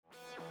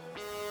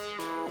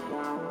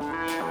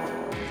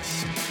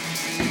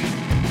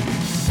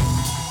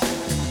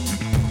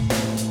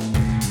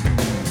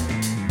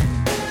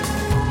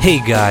Hey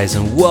guys,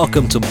 and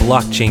welcome to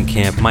Blockchain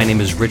Camp. My name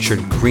is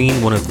Richard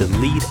Green, one of the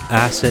lead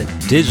asset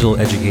digital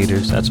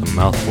educators, that's a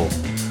mouthful,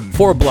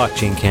 for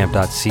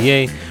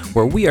blockchaincamp.ca,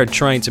 where we are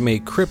trying to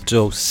make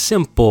crypto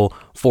simple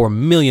for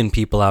 1 million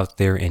people out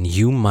there, and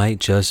you might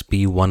just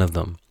be one of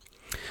them.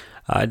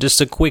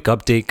 Just a quick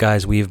update,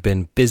 guys. We've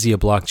been busy at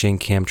Blockchain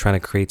Camp trying to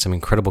create some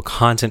incredible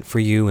content for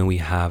you, and we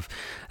have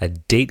a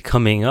date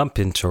coming up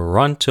in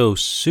Toronto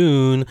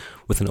soon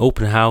with an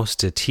open house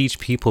to teach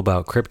people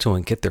about crypto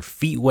and get their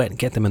feet wet and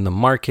get them in the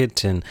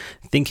market and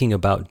thinking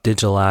about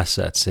digital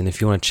assets. And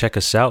if you want to check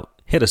us out,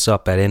 hit us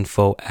up at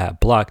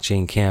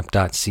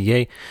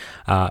info@blockchaincamp.ca.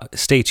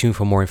 Stay tuned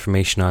for more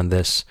information on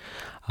this.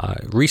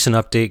 Recent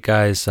update,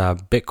 guys.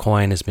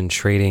 Bitcoin has been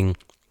trading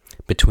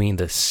between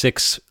the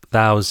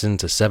 6,000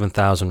 to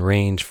 7,000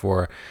 range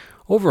for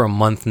over a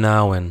month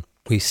now, and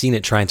we've seen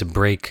it trying to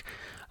break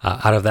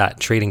out of that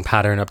trading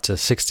pattern up to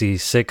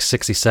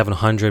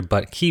 6,700,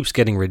 but keeps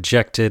getting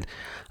rejected.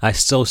 I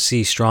still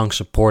see strong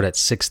support at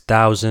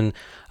 6,000.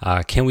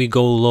 Can we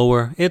go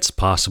lower? It's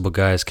possible,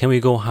 guys. Can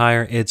we go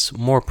higher? It's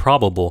more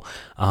probable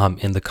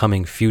in the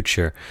coming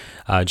future.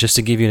 Just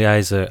to give you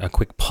guys a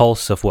quick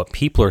pulse of what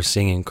people are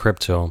seeing in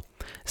crypto,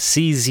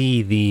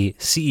 CZ, the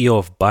CEO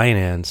of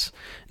Binance,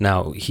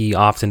 now he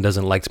often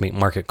doesn't like to make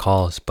market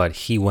calls, but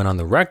he went on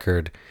the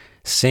record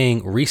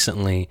saying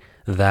recently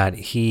that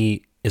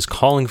he is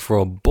calling for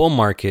a bull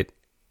market,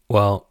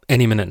 well,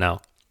 any minute now.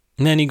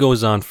 And then he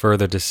goes on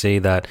further to say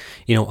that,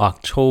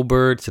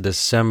 October to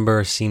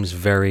December seems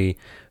very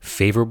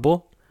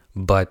favorable.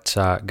 But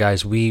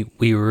guys, we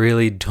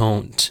really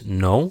don't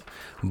know.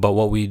 But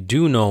what we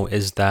do know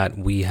is that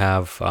we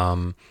have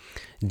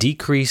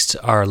decreased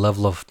our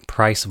level of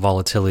price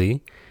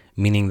volatility,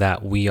 meaning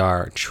that we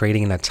are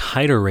trading in a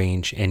tighter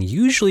range. And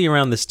usually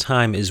around this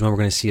time is when we're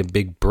going to see a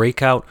big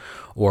breakout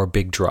or a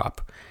big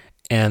drop.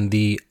 And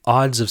the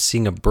odds of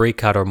seeing a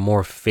breakout are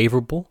more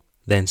favorable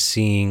than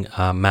seeing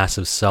a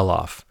massive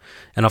sell-off.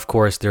 And of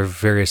course, there are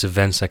various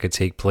events that could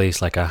take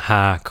place, like a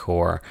hack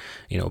or,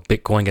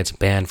 Bitcoin gets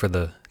banned for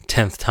the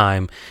 10th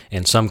time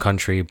in some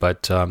country.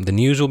 But the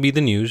news will be the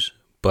news.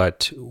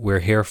 But we're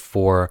here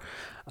for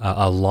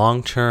a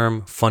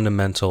long-term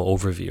fundamental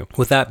overview.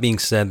 With that being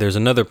said, there's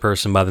another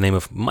person by the name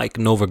of Mike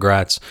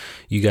Novogratz.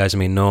 You guys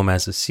may know him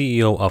as the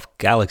CEO of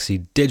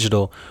Galaxy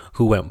Digital,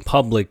 who went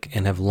public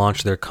and have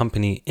launched their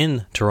company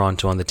in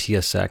Toronto on the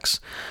TSX.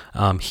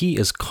 He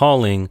is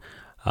calling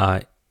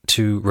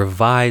to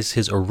revise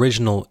his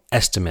original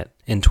estimate.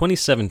 In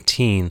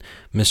 2017,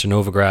 Mr.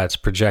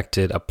 Novogratz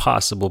projected a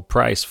possible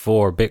price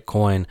for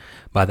Bitcoin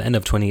by the end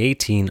of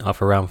 2018 of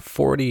around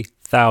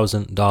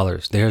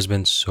 $40,000. There's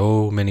been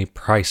so many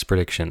price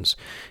predictions.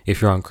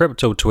 If you're on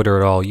crypto Twitter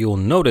at all, you'll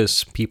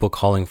notice people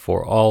calling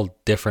for all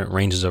different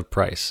ranges of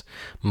price.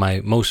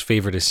 My most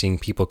favorite is seeing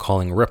people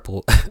calling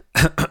Ripple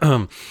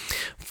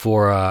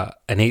for an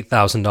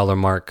 $8,000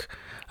 mark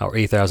or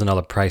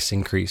 $8,000 price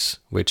increase,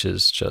 which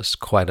is just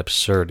quite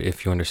absurd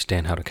if you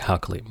understand how to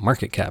calculate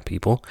market cap,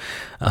 people.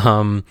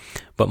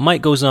 But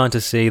Mike goes on to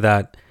say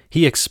that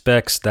he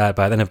expects that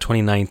by the end of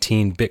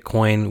 2019,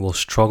 Bitcoin will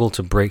struggle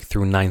to break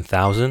through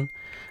 9,000.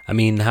 I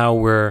mean, how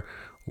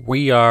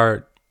we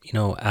are,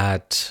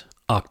 at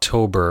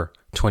October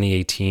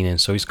 2018, and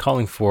so he's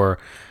calling for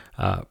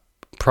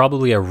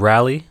probably a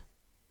rally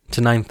to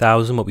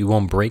 9,000, but we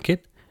won't break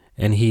it.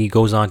 And he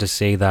goes on to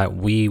say that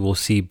we will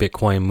see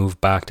Bitcoin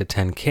move back to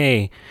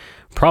 10K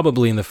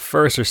probably in the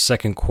first or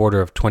second quarter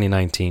of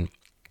 2019.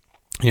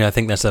 I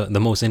think that's the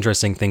most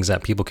interesting things,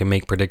 that people can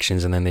make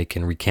predictions and then they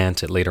can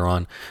recant it later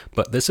on.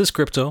 But this is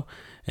crypto.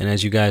 And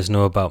as you guys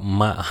know about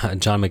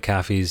John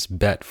McAfee's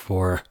bet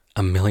for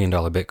 $1 million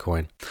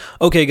Bitcoin.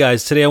 Okay,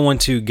 guys, today I want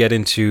to get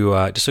into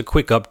just a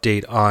quick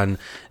update on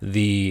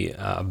the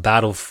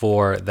battle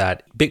for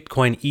that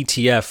Bitcoin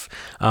ETF.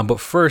 But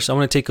first, I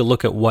want to take a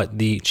look at what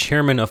the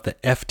chairman of the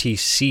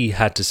FTC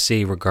had to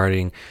say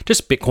regarding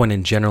just Bitcoin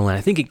in general. And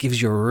I think it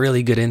gives you a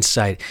really good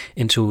insight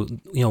into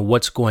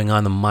what's going on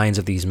in the minds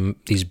of these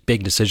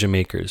big decision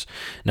makers.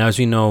 Now, as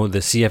we know, the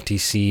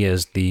CFTC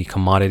is the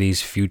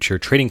Commodities Future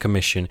Trading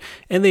Commission,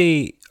 and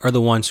they are the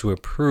ones who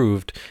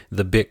approved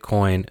the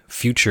Bitcoin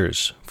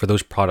futures for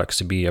those products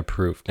to be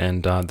approved.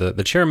 And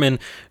the chairman,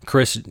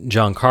 Chris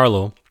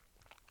Giancarlo,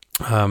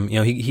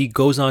 he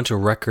goes on to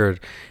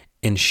record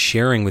in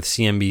sharing with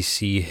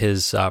CNBC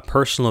his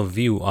personal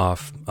view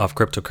of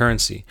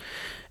cryptocurrency.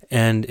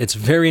 And it's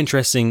very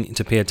interesting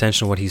to pay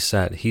attention to what he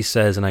said. He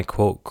says, and I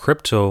quote,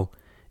 "Crypto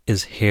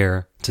is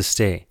here to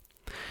stay."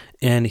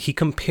 And he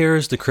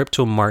compares the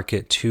crypto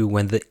market to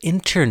when the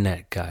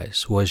internet,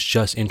 guys, was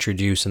just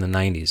introduced in the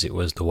 90s. It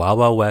was the Wild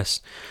Wild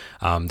West.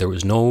 There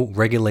was no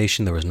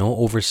regulation. There was no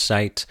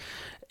oversight.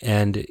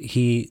 And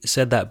he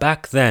said that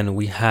back then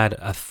we had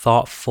a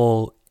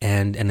thoughtful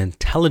and an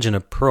intelligent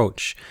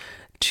approach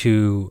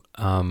to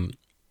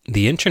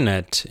the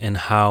internet and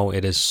how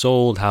it is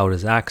sold, how it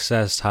is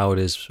accessed, how it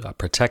is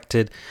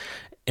protected.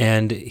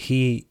 And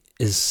he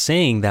is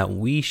saying that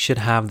we should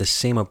have the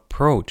same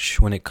approach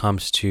when it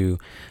comes to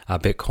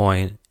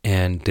Bitcoin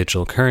and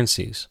digital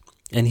currencies.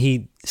 And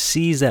he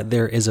sees that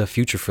there is a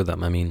future for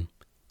them. I mean,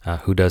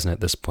 who doesn't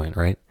at this point,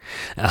 right?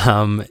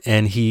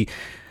 And he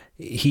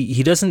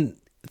doesn't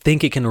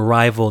think it can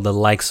rival the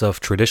likes of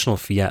traditional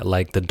fiat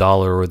like the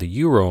dollar or the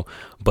euro,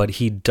 but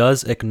he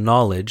does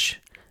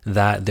acknowledge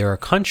that there are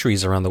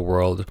countries around the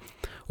world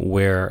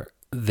where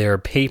their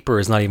paper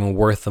is not even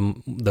worth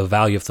the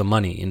value of the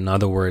money. In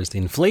other words, the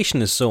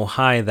inflation is so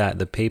high that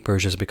the paper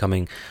is just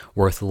becoming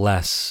worth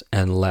less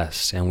and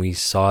less. And we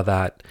saw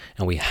that,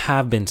 and we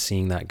have been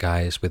seeing that,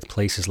 guys, with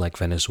places like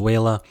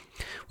Venezuela,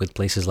 with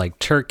places like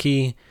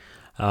Turkey,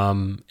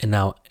 and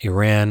now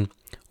Iran,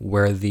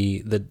 where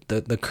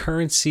the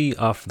currency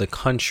of the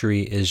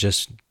country is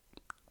just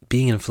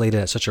being inflated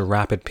at such a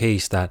rapid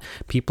pace that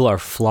people are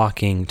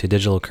flocking to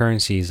digital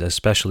currencies,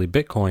 especially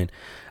Bitcoin,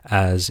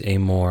 as a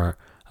more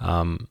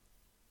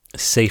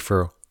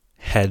safer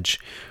hedge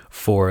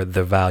for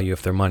the value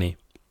of their money.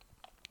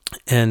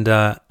 And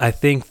I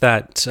think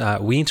that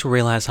we need to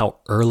realize how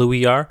early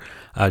we are.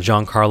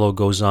 Giancarlo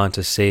goes on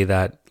to say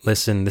that,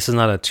 listen, this is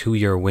not a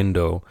 2-year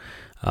window.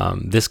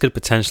 This could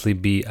potentially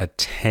be a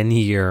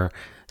 10-year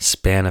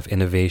span of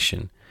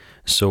innovation.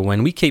 So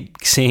when we keep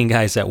saying,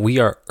 guys, that we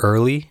are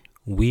early,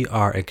 we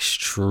are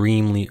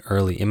extremely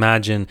early.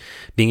 Imagine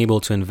being able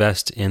to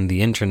invest in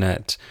the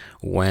internet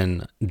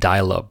when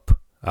dial-up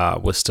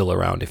was still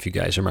around, if you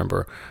guys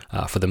remember.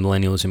 For the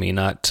millennials, you may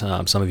not,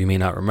 some of you may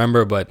not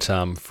remember, but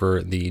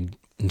for the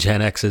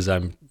Gen X's,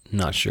 I'm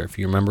not sure if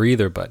you remember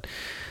either, but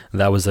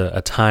that was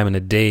a time and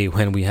a day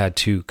when we had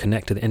to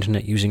connect to the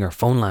internet using our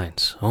phone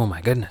lines. Oh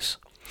my goodness.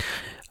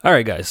 All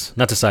right, guys,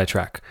 not to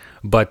sidetrack,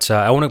 but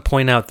I want to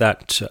point out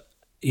that,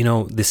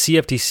 the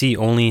CFTC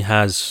only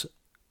has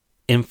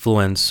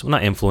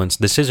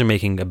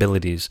decision-making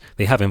abilities.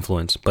 They have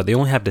influence, but they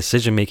only have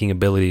decision-making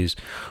abilities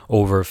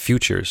over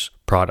futures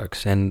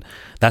products. And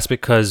that's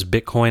because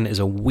Bitcoin is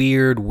a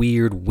weird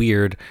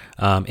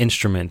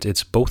instrument.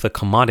 It's both a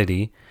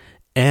commodity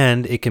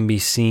and it can be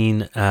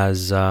seen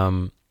as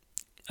a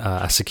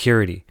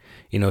security,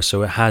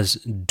 so it has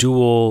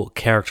dual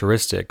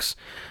characteristics.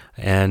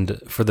 And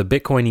for the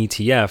Bitcoin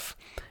ETF,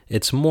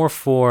 it's more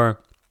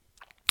for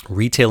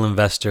retail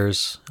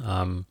investors,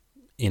 the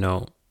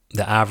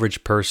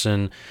average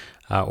person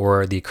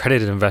or the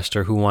accredited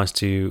investor who wants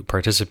to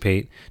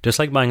participate. Just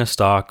like buying a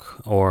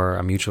stock or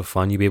a mutual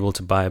fund, you'll be able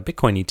to buy a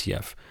Bitcoin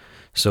ETF.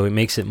 So it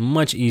makes it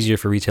much easier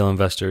for retail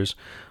investors.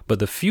 But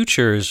the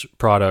futures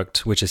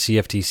product, which the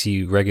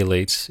CFTC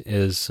regulates,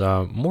 is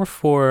more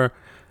for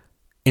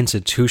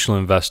institutional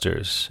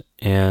investors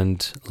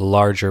and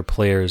larger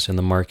players in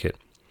the market.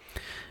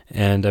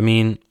 And I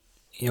mean,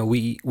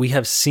 we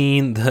have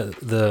seen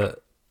the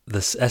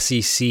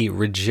SEC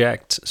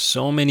reject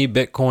so many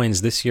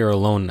Bitcoins this year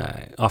alone.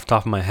 Off the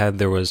top of my head,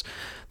 there was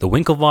the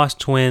Winklevoss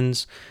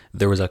twins.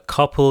 There was a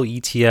couple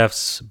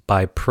ETFs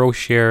by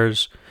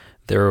ProShares.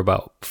 There were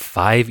about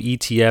 5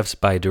 ETFs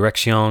by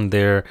Direction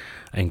there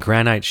and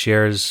Granite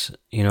Shares,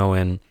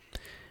 and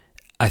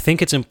I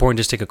think it's important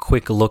just to take a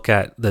quick look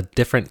at the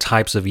different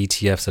types of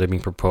ETFs that are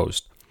being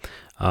proposed.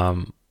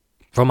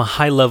 From a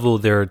high level,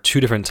 there are 2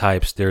 different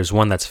types. There's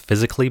one that's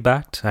physically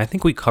backed. I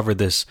think we covered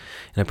this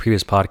in a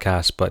previous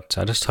podcast, but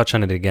I'll just touch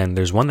on it again.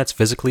 There's one that's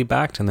physically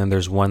backed, and then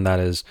there's one that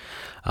is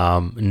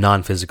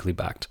non-physically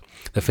backed.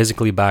 The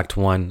physically backed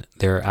one,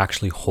 they're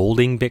actually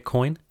holding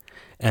Bitcoin,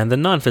 and the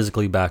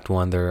non-physically backed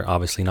one, they're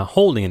obviously not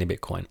holding any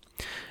Bitcoin.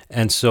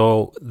 And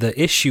so the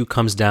issue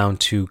comes down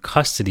to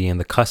custody and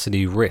the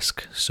custody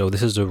risk. So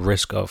this is the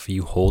risk of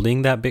you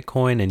holding that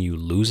Bitcoin and you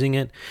losing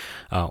it,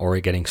 or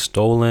it getting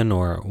stolen,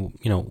 or,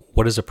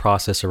 what does the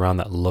process around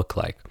that look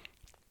like?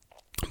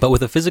 But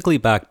with a physically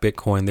backed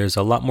Bitcoin, there's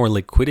a lot more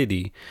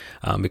liquidity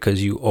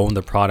because you own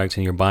the product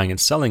and you're buying and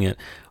selling it.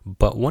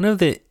 But one of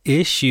the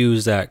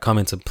issues that come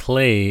into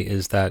play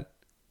is that,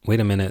 wait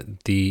a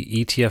minute, the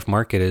ETF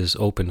market is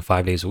open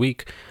 5 days a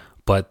week,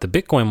 but the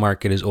Bitcoin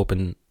market is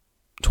open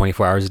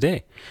 24 hours a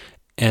day.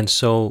 And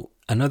so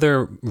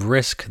another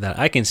risk that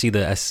I can see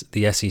the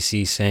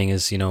SEC saying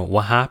is,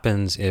 what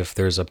happens if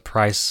there's a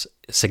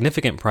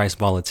significant price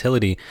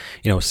volatility,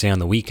 say on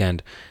the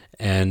weekend,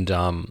 and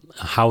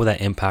how would that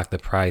impact the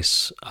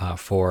price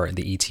for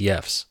the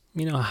ETFs?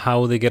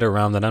 How they get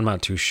around that, I'm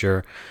not too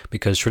sure,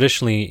 because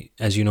traditionally,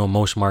 as you know,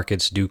 most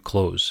markets do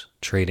close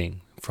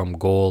trading, from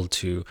gold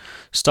to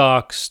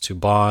stocks to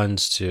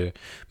bonds to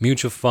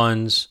mutual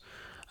funds.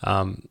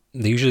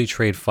 They usually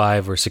trade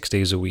 5 or 6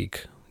 days a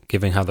week,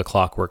 given how the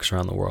clock works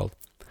around the world.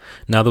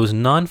 Now, those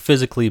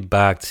non-physically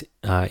backed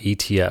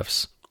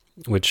ETFs,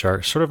 which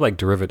are sort of like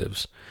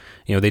derivatives,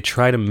 they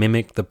try to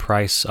mimic the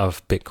price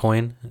of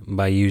Bitcoin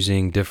by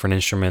using different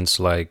instruments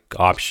like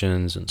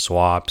options and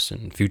swaps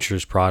and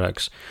futures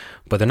products,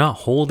 but they're not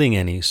holding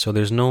any, so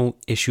there's no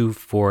issue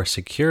for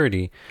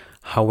security.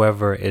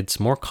 However, it's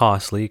more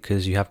costly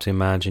because you have to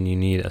imagine you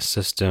need a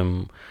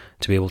system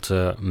to be able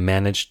to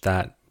manage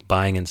that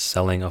buying and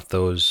selling of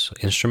those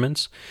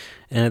instruments.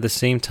 And at the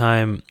same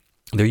time,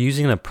 they're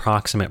using an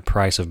approximate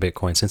price of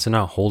Bitcoin. Since they're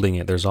not holding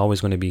it, there's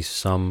always going to be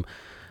some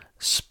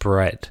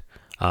spread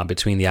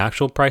between the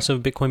actual price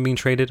of Bitcoin being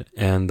traded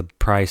and the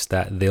price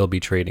that they'll be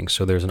trading.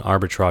 So there's an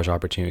arbitrage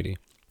opportunity.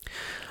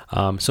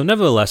 So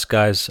nevertheless,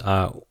 guys,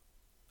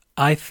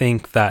 I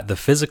think that the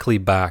physically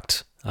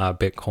backed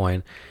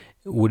Bitcoin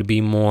would be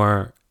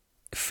more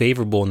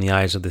favorable in the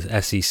eyes of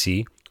the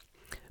SEC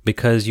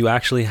because you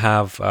actually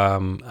have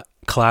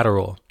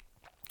collateral,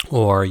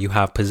 or you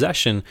have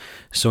possession.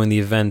 So in the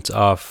event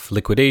of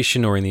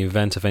liquidation or in the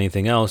event of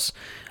anything else,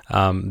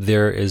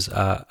 there is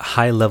a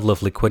high level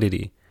of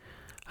liquidity.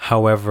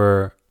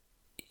 However,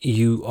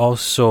 you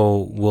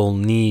also will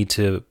need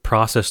to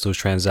process those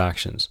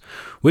transactions,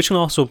 which can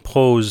also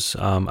pose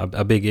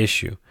a big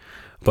issue.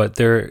 But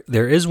there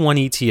is one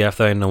ETF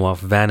that I know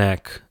of,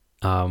 VanEck,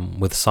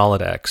 with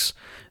SolidX.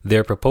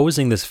 They're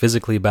proposing this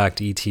physically backed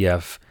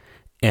ETF.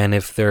 And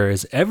if there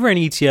is ever an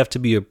ETF to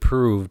be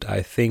approved,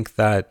 I think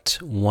that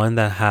one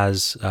that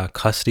has a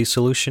custody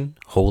solution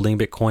holding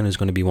Bitcoin is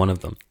going to be one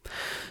of them.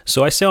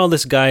 So I say all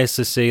this, guys,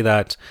 to say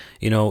that,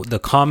 the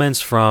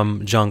comments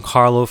from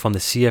Giancarlo from the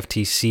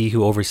CFTC,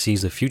 who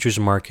oversees the futures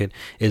market,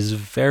 is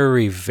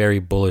very, very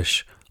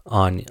bullish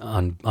on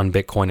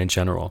Bitcoin in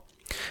general.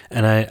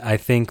 And I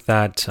think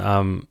that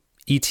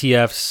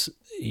ETFs,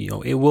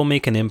 it will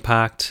make an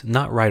impact,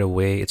 not right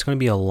away. It's going to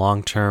be a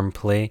long-term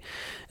play.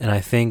 And I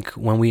think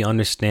when we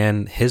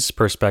understand his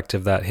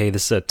perspective that, hey,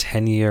 this is a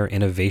 10-year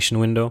innovation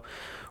window,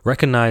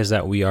 recognize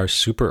that we are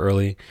super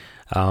early.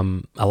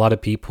 A lot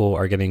of people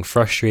are getting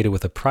frustrated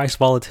with the price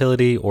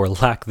volatility or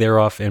lack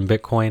thereof in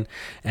Bitcoin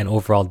and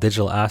overall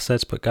digital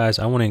assets. But guys,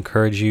 I want to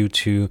encourage you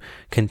to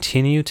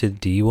continue to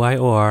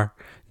DYOR,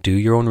 do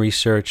your own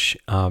research,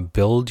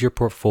 build your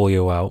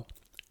portfolio out.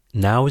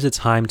 Now is the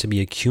time to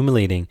be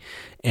accumulating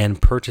and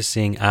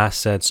purchasing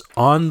assets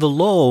on the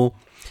low,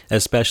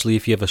 especially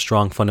if you have a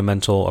strong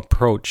fundamental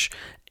approach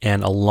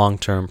and a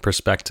long-term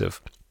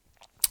perspective.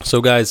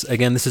 So guys,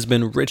 again, this has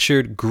been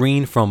Richard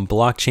Green from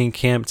Blockchain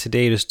Camp.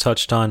 Today just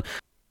touched on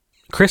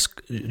Chris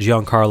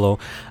Giancarlo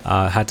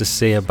had to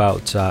say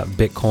about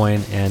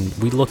Bitcoin, and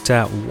we looked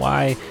at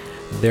why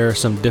there are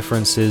some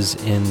differences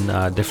in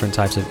different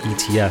types of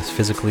ETFs,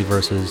 physically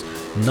versus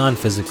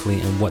non-physically,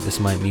 and what this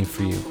might mean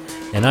for you.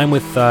 And I'm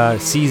with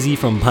CZ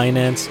from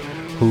Binance,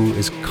 who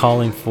is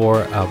calling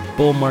for a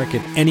bull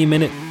market any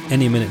minute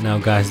now,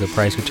 guys. The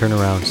price could turn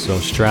around, so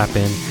strap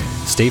in,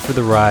 stay for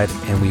the ride,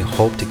 and we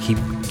hope to keep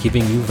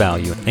giving you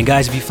value. And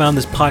guys, if you found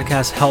this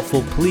podcast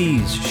helpful,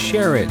 please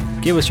share it.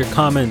 Give us your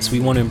comments. We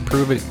want to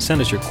improve it.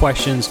 Send us your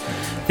questions.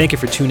 Thank you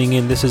for tuning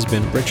in. This has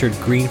been Richard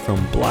Green from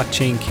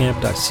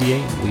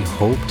blockchaincamp.ca. We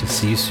hope to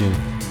see you soon.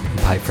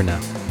 Bye for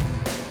now.